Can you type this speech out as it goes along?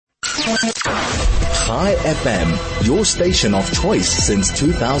High FM, your station of choice since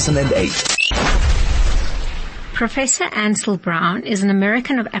 2008. Professor Ansel Brown is an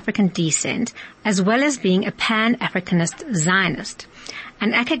American of African descent, as well as being a Pan-Africanist Zionist.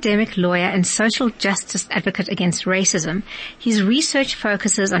 An academic, lawyer, and social justice advocate against racism, his research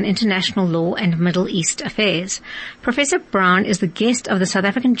focuses on international law and Middle East affairs. Professor Brown is the guest of the South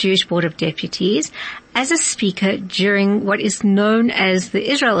African Jewish Board of Deputies as a speaker during what is known as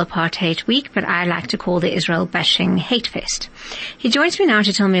the Israel Apartheid Week, but I like to call the Israel Bashing Hate Fest. He joins me now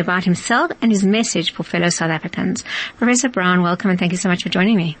to tell me about himself and his message for fellow South Africans. Professor Brown, welcome and thank you so much for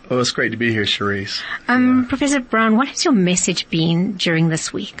joining me. Well, it's great to be here, Cherise. Professor Brown, what has your message been during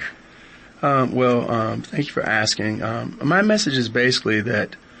this week? Thank you for asking. My message is basically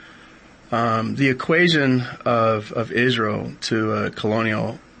that the equation of Israel to a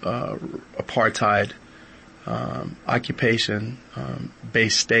colonial apartheid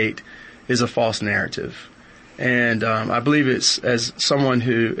occupation-based state is a false narrative. And I believe it's, as someone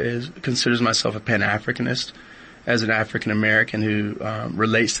who considers myself a Pan-Africanist, as an African-American who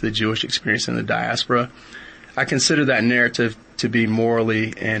relates to the Jewish experience in the diaspora, I consider that narrative to be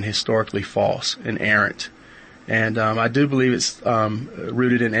morally and historically false and errant. And I do believe it's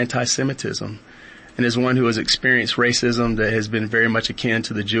rooted in anti-Semitism. And as one who has experienced racism that has been very much akin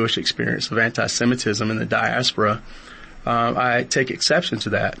to the Jewish experience of anti-Semitism in the diaspora, I take exception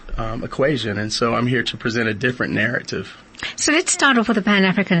to that equation. And so I'm here to present a different narrative. So let's start off with the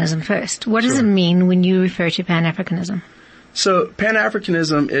Pan-Africanism first. What does it mean when you refer to Pan-Africanism? So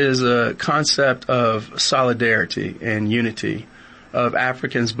Pan-Africanism is a concept of solidarity and unity of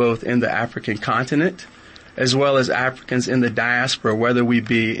Africans both in the African continent as well as Africans in the diaspora, whether we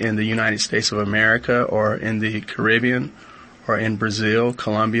be in the United States of America or in the Caribbean or in Brazil,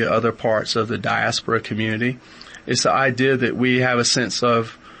 Colombia, other parts of the diaspora community. It's the idea that we have a sense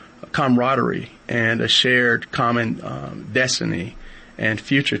of camaraderie and a shared common destiny and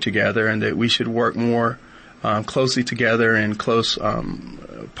future together, and that we should work more closely together in close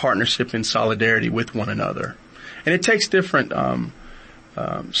partnership and solidarity with one another. And it takes different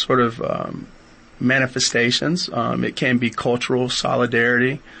manifestations. It can be cultural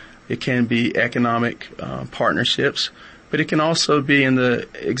solidarity. It can be economic partnerships. But it can also be in the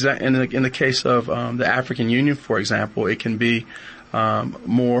case of the African Union, for example, it can be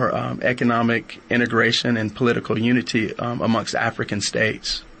more economic integration and political unity amongst African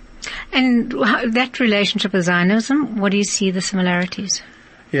states. And that relationship with Zionism, what do you see the similarities?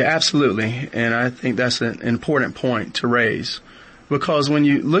 Yeah, absolutely. And I think that's an important point to raise, because when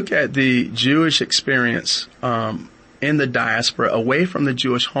you look at the Jewish experience in the diaspora away from the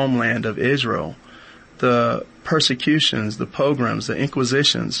Jewish homeland of Israel, the persecutions, the pogroms, the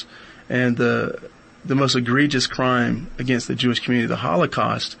inquisitions, and the most egregious crime against the Jewish community, the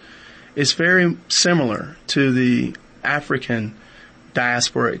Holocaust, is very similar to the African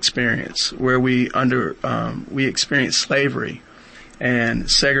diaspora experience, where we experience slavery and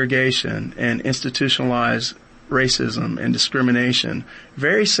segregation and institutionalized racism and discrimination.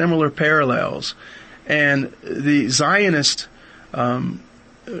 Very similar parallels. And the Zionist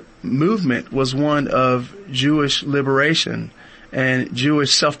movement was one of Jewish liberation and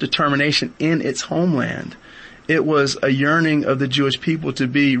Jewish self-determination in its homeland. It was a yearning of the Jewish people to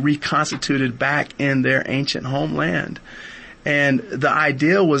be reconstituted back in their ancient homeland. And the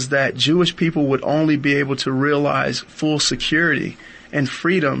idea was that Jewish people would only be able to realize full security and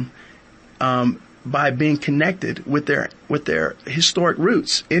freedom by being connected with their historic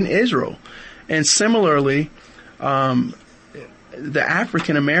roots in Israel. And similarly, the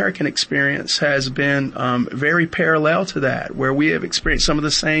African American experience has been very parallel to that, where we have experienced some of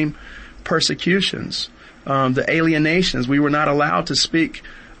the same persecutions, the alienations. We were not allowed to speak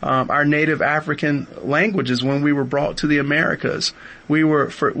our native African languages when we were brought to the Americas. We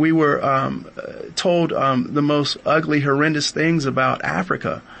were told the most ugly, horrendous things about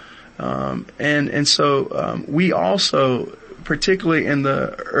Africa, and so we also, particularly in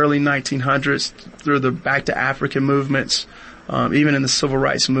the early 1900s, through the Back to Africa movements, even in the Civil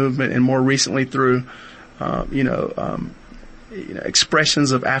Rights Movement, and more recently through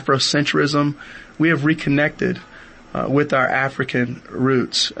expressions of Afrocentrism, we have reconnected with our African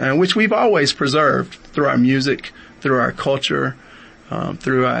roots, which we've always preserved through our music, through our culture,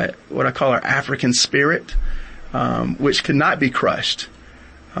 through what I call our African spirit, which cannot be crushed.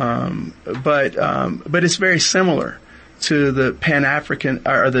 But it's very similar to the Pan-African,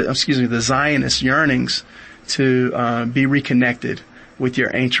 the Zionist yearnings to be reconnected with your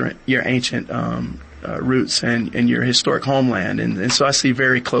ancient roots and your historic homeland, and so I see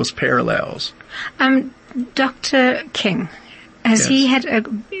very close parallels. Dr. King, has he had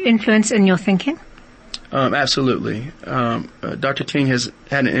influence in your thinking? Absolutely. Dr. King has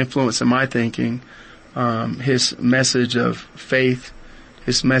had an influence in my thinking. His message of faith,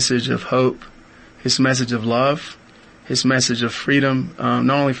 his message of hope, his message of love, his message of freedom, not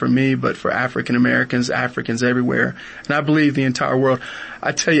only for me, but for African Americans, Africans everywhere, and I believe the entire world.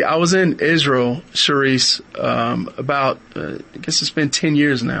 I tell you, I was in Israel, Charisse, about, I guess it's been 10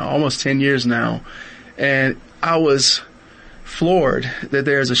 years now, almost 10 years now, and I was floored that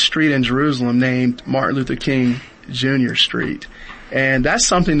there's a street in Jerusalem named Martin Luther King Jr. Street. And that's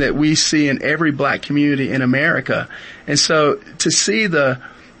something that we see in every black community in America. And so to see the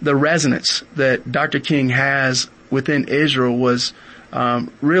resonance that Dr. King has within Israel was,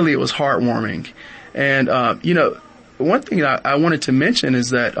 really, it was heartwarming. And, one thing I wanted to mention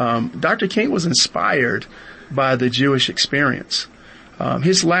is that, Dr. King was inspired by the Jewish experience.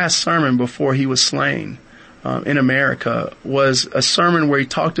 His last sermon before he was slain, in America was a sermon where he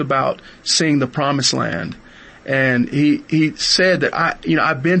talked about seeing the promised land. And he said that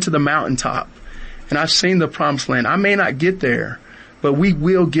I've been to the mountaintop and I've seen the promised land. I may not get there, but we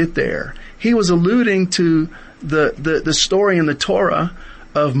will get there. He was alluding to the story in the Torah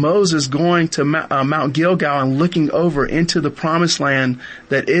of Moses going to Mount Gilgal and looking over into the promised land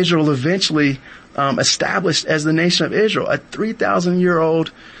that Israel eventually established as the nation of Israel, a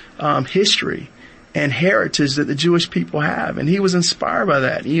 3,000-year-old history and heritage that the Jewish people have. And he was inspired by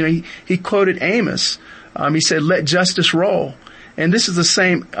that. He quoted Amos. He said, "Let justice roll." And this is the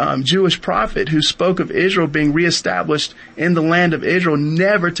same Jewish prophet who spoke of Israel being reestablished in the land of Israel,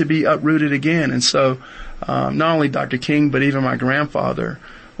 never to be uprooted again. And so not only Dr. King, but even my grandfather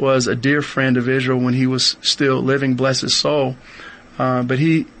was a dear friend of Israel when he was still living, bless his soul. But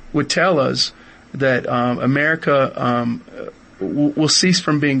he would tell us that America will cease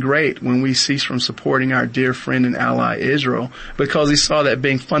from being great when we cease from supporting our dear friend and ally Israel, because he saw that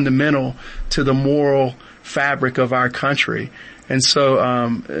being fundamental to the moral fabric of our country. And so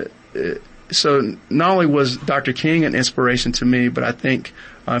not only was Dr. King an inspiration to me, but I think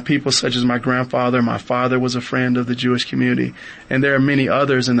people such as my grandfather, my father was a friend of the Jewish community, and there are many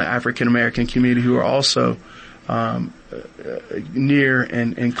others in the African American community who are also near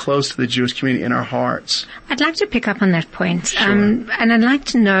and close to the Jewish community in our hearts. I'd like to pick up on that point. Sure. And I'd like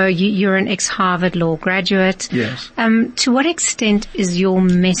to know, you're an ex-Harvard law graduate. Yes. To what extent is your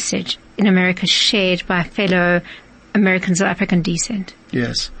message in America shared by fellow Americans of African descent?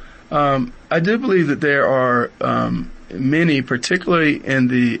 Yes. I do believe that there are many, particularly in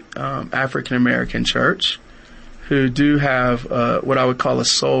the African American church, who do have what I would call a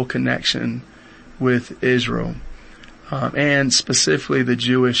soul connection with Israel, and specifically the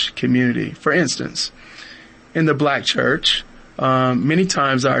Jewish community. For instance, in the black church, many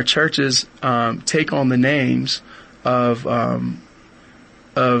times our churches take on the names of I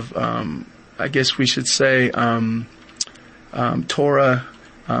guess we should say Torah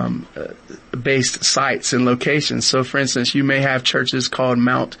based sites and locations. So, for instance, you may have churches called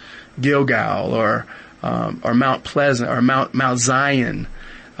Mount Gilgal or Mount Pleasant or Mount Zion.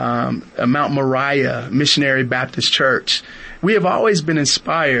 Mount Moriah Missionary Baptist Church. We have always been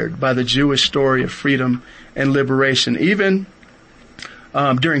inspired by the Jewish story of freedom and liberation. Even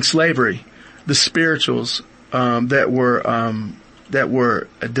during slavery, the spirituals that were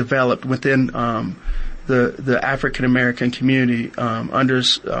developed within the African American community under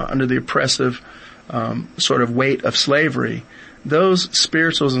the oppressive sort of weight of slavery. Those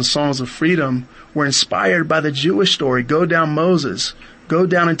spirituals and songs of freedom were inspired by the Jewish story. Go down, Moses. Go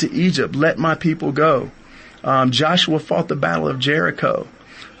down into Egypt. Let my people go. Joshua fought the battle of Jericho.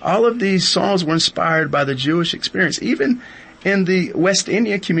 All of these songs were inspired by the Jewish experience. Even in the West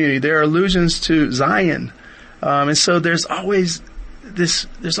Indian community, there are allusions to Zion. And so there's always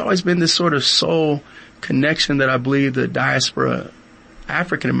been this sort of soul connection that I believe the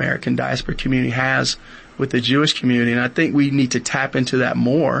African American diaspora community has with the Jewish community. And I think we need to tap into that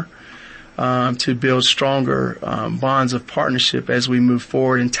more. To build stronger bonds of partnership as we move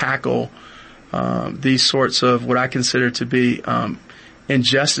forward and tackle these sorts of what I consider to be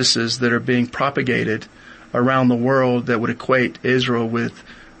injustices that are being propagated around the world that would equate Israel with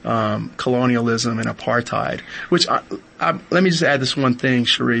colonialism and apartheid. Which let me just add this one thing,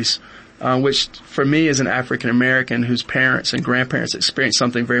 Charisse, which for me as an African American whose parents and grandparents experienced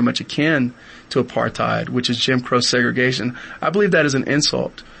something very much akin to apartheid, which is Jim Crow segregation. I believe that is an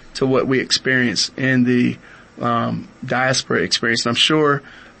insult to what we experience in the diaspora experience. And I'm sure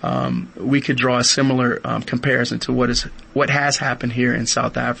we could draw a similar comparison to what has happened here in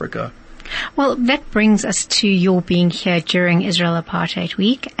South Africa. Well, that brings us to your being here during Israel Apartheid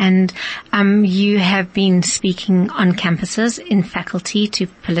Week, and you have been speaking on campuses in faculty to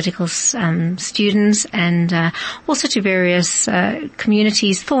political students and also to various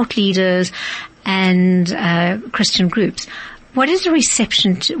communities, thought leaders, and Christian groups. What has the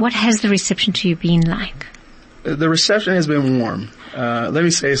reception to you been like? The reception has been warm. Let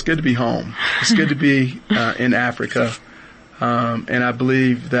me say it's good to be home. It's good to be in Africa. And I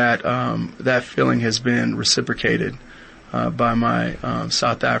believe that that feeling has been reciprocated by my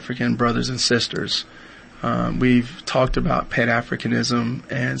South African brothers and sisters. We've talked about Pan-Africanism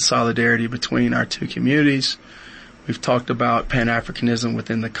and solidarity between our two communities. We've talked about Pan-Africanism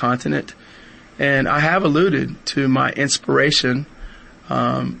within the continent. And I have alluded to my inspiration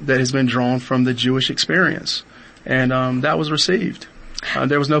that has been drawn from the Jewish experience. And that was received.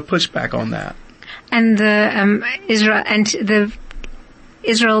 There was no pushback on that. And the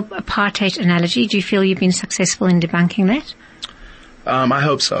Israel apartheid analogy, do you feel you've been successful in debunking that? I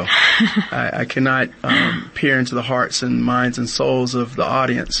hope so. I cannot peer into the hearts and minds and souls of the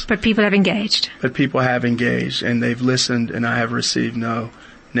audience. But people have engaged. But people have engaged, and they've listened, and I have received no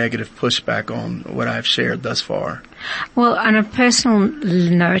negative pushback on what I've shared thus far. Well, on a personal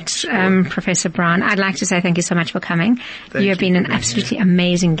note, Professor Brown, I'd like to say thank you so much for coming. You have been an absolutely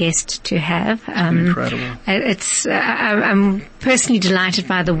amazing guest to have. Incredible. I'm personally delighted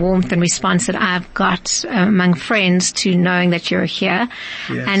by the warmth and response that I've got among friends to knowing that you're here.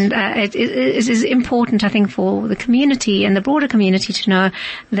 Yes. And it is important, I think, for the community and the broader community to know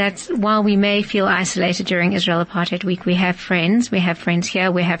that while we may feel isolated during Israel Apartheid Week, we have friends. We have friends here.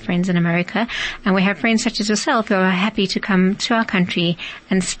 We have friends in America. And we have friends such as yourself who are happy to come to our country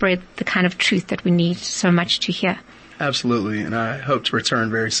and spread the kind of truth that we need so much to hear. Absolutely, and I hope to return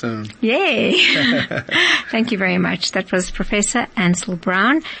very soon. Yay! Thank you very much. That was Professor Ansel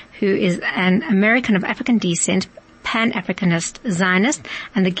Brown, who is an American of African descent, Pan-Africanist Zionist,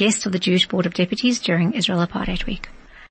 and the guest of the Jewish Board of Deputies during Israel Apartheid Week.